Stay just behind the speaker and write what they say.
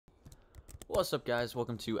What's up, guys?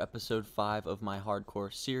 Welcome to episode 5 of my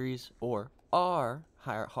hardcore series, or our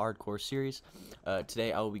hardcore series.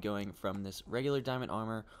 Today I will be going from this regular diamond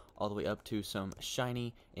armor all the way up to some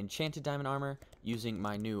shiny enchanted diamond armor using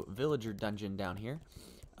my new villager dungeon down here.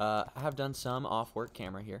 I have done some off-work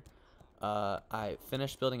camera here. I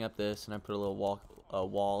finished building up this and I put a little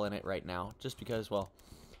wall in it right now just because, well,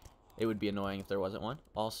 it would be annoying if there wasn't one.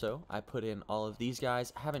 Also, I put in all of these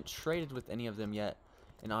guys. I haven't traded with any of them yet.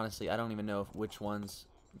 And honestly, I don't even know which ones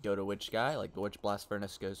go to which guy, like which blast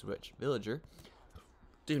furnace goes to which villager.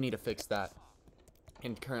 Do need to fix that.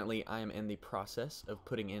 And currently, I am in the process of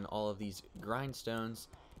putting in all of these grindstones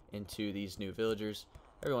into these new villagers.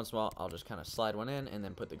 Every once in a while, I'll just kind of slide one in and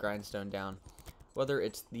then put the grindstone down. Whether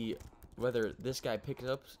this guy picks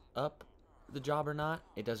up the job or not,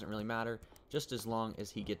 it doesn't really matter. Just as long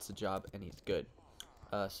as he gets the job and he's good.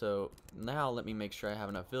 So now let me make sure I have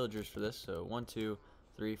enough villagers for this. So 1, 2,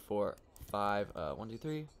 3, 4, 5, 1, 2,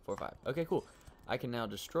 3, 4, 5. Okay, cool. I can now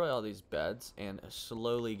destroy all these beds and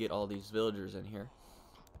slowly get all these villagers in here,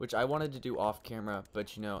 which I wanted to do off camera,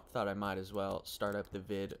 but you know, thought I might as well start up the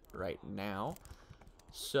vid right now.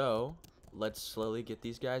 So let's slowly get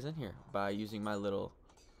these guys in here by using my little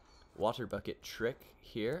water bucket trick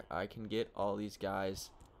here. I can get all these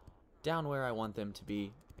guys down where I want them to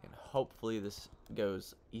be, and hopefully this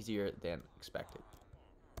goes easier than expected.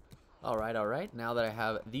 Alright, now that I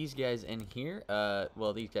have these guys in here,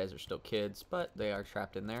 well, these guys are still kids, but they are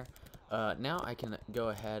trapped in there. Now I can go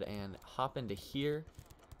ahead and hop into here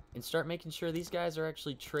and start making sure these guys are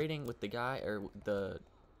actually trading with the guy, or the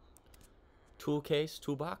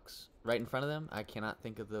toolbox right in front of them. I cannot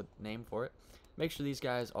think of the name for it. Make sure these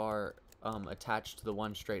guys are attached to the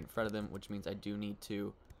one straight in front of them, which means I do need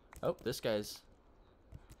to... Oh, this guy's...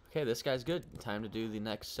 Okay, this guy's good. Time to do the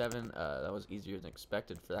next 7. That was easier than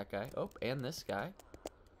expected for that guy. Oh, and this guy.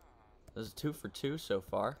 This is 2 for 2 so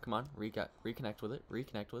far. Come on, reconnect with it.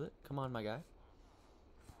 Reconnect with it. Come on, my guy.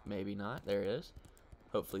 Maybe not. There it is.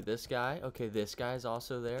 Hopefully this guy. Okay, this guy is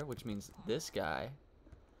also there, which means this guy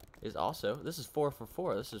is also... This is 4 for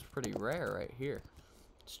 4. This is pretty rare right here.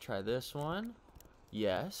 Let's try this one.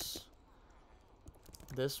 Yes.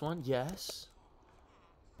 This one. Yes.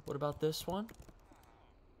 What about this one?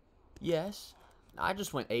 Yes. I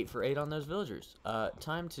just went 8 for 8 on those villagers.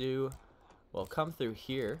 Time to, well, come through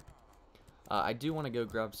here. I do want to go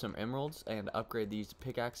grab some emeralds and upgrade these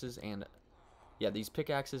pickaxes and, yeah, these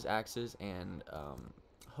pickaxes, axes, and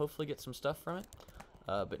hopefully get some stuff from it.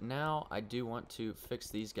 But now I do want to fix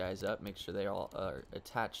these guys up, make sure they all are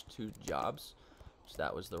attached to jobs. So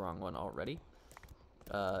that was the wrong one already.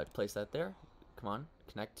 Place that there. Come on,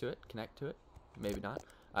 connect to it, connect to it. Maybe not.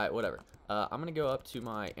 Alright, whatever. I'm going to go up to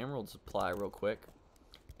my emerald supply real quick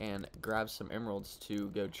and grab some emeralds to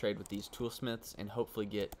go trade with these toolsmiths and hopefully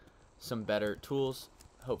get some better tools,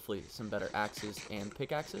 hopefully some better axes and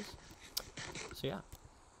pickaxes. So yeah.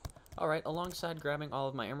 Alright, alongside grabbing all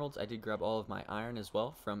of my emeralds, I did grab all of my iron as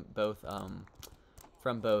well from both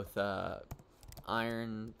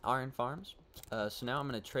iron farms. So now I'm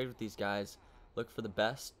going to trade with these guys, look for the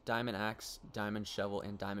best diamond axe, diamond shovel,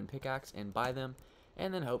 and diamond pickaxe and buy them.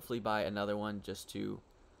 And then hopefully buy another one just to,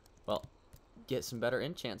 well, get some better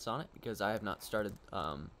enchants on it, because I have not started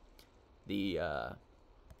the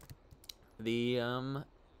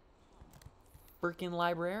freaking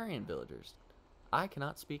librarian villagers. I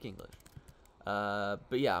cannot speak English. But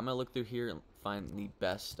yeah, I'm gonna look through here and find the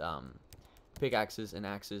best pickaxes and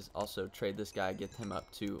axes. Also trade this guy, get him up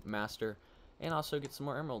to master, and also get some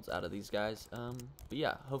more emeralds out of these guys. But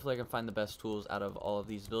yeah, hopefully I can find the best tools out of all of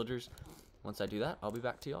these villagers. Once I do that, I'll be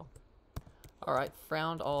back to y'all. Alright,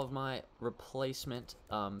 found all of my replacement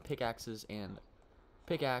pickaxes and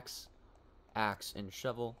pickaxe, axe, and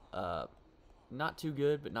shovel. Not too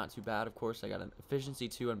good, but not too bad, of course. I got an efficiency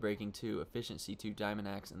 2 on breaking 2, efficiency 2 diamond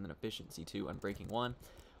axe, and then efficiency 2 on breaking 1,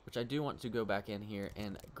 which I do want to go back in here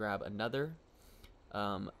and grab another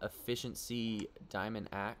efficiency diamond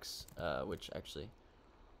axe, which actually,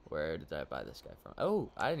 where did I buy this guy from? Oh,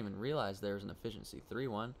 I didn't even realize there was an efficiency 3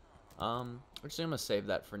 one. Actually, I'm gonna save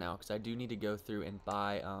that for now because I do need to go through and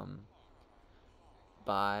buy,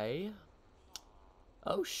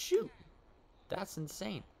 oh shoot, that's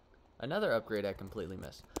insane. Another upgrade I completely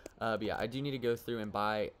missed. But yeah, I do need to go through and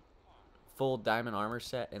buy full diamond armor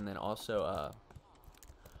set and then also,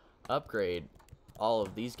 upgrade all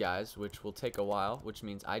of these guys, which will take a while, which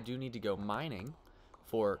means I do need to go mining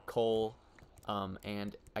for coal,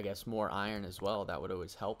 and I guess more iron as well. That would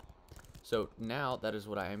always help. So now that is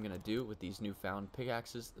what I am going to do with these newfound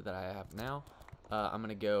pickaxes that I have now. I'm going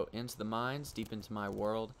to go into the mines, deep into my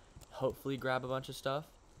world, hopefully grab a bunch of stuff,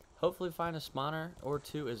 hopefully find a spawner or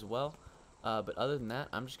two as well. But other than that,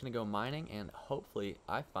 I'm just gonna go mining, and hopefully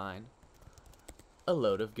I find a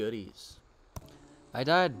load of goodies. I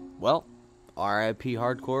died. Well, RIP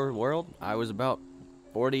Hardcore World. I was about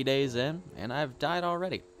 40 days in, and I've died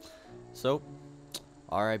already. So,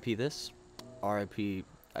 RIP this. RIP,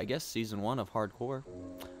 I guess, Season 1 of Hardcore.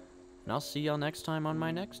 And I'll see y'all next time on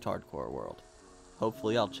my next Hardcore World.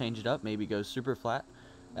 Hopefully I'll change it up, maybe go super flat.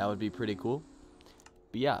 That would be pretty cool.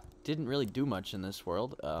 But yeah, didn't really do much in this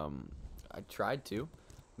world. I tried to.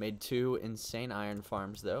 Made 2 insane iron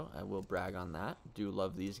farms, though. I will brag on that. Do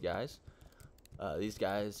love these guys. These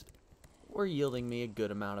guys were yielding me a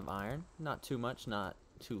good amount of iron. Not too much, not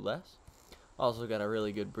too less. Also got a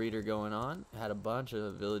really good breeder going on. Had a bunch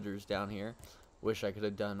of villagers down here. Wish I could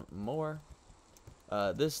have done more.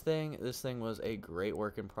 This thing was a great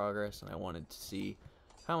work in progress, and I wanted to see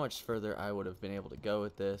how much further I would have been able to go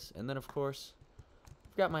with this. And then, of course,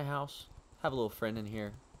 I've got my house. Have a little friend in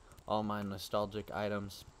here. All my nostalgic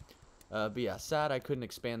items. But yeah, sad I couldn't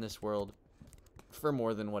expand this world for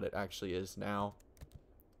more than what it actually is now.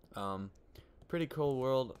 Pretty cool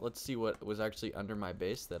world. Let's see what was actually under my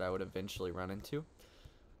base that I would eventually run into.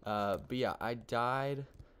 But yeah, I died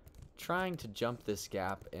trying to jump this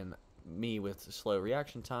gap, and me with slow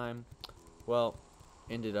reaction time, well,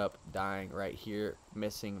 ended up dying right here,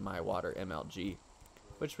 missing my water MLG,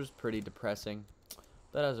 which was pretty depressing.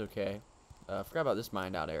 But that was okay. Forgot about this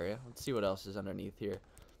mined out area. Let's see what else is underneath here.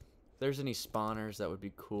 If there's any spawners, that would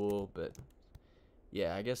be cool, but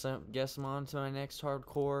yeah, I guess I'm on to my next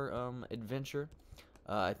hardcore adventure.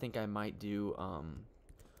 I think I might do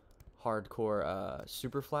hardcore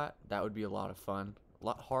super flat. That would be a lot of fun. A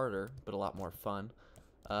lot harder, but a lot more fun.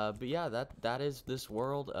 But yeah, that is this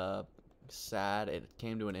world. Sad it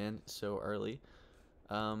came to an end so early.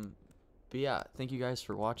 But yeah, thank you guys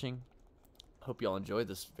for watching. Hope y'all enjoyed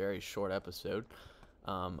this very short episode.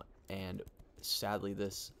 And sadly,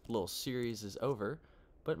 this little series is over,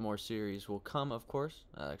 but more series will come, of course.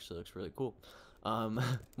 That actually looks really cool.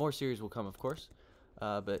 More series will come, of course.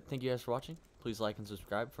 But thank you guys for watching. Please like and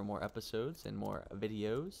subscribe for more episodes and more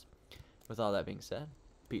videos. With all that being said,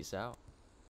 peace out.